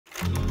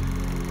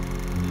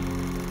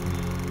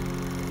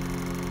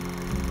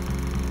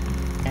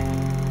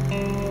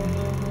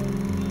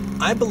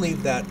I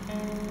believe that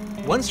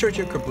once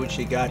Sergio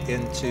Corbucci got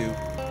into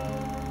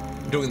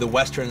doing the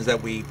Westerns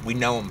that we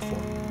know him for,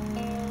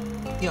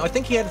 you know, I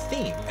think he had a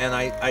theme, and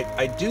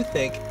I do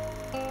think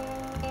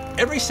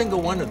every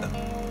single one of them,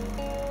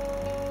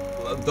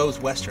 of those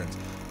Westerns,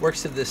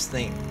 works to this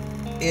theme.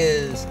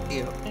 Is,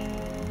 you know,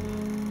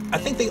 I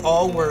think they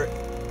all were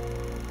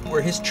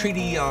his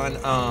treatise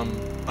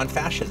on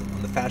fascism,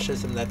 on the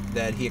fascism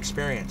that he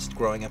experienced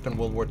growing up in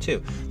World War II,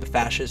 the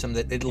fascism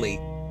that Italy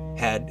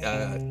had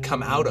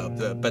come out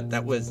of, but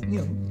that was, you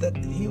know, that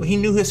he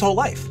knew his whole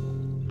life,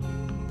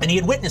 and he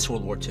had witnessed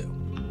World War II,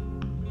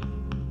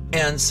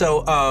 and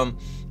so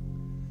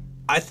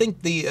I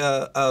think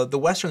the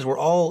Westerns were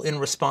all in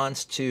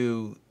response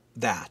to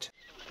that.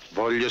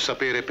 Voglio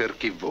sapere per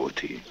chi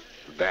voti,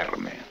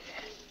 verme.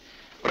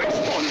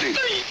 Rispondi!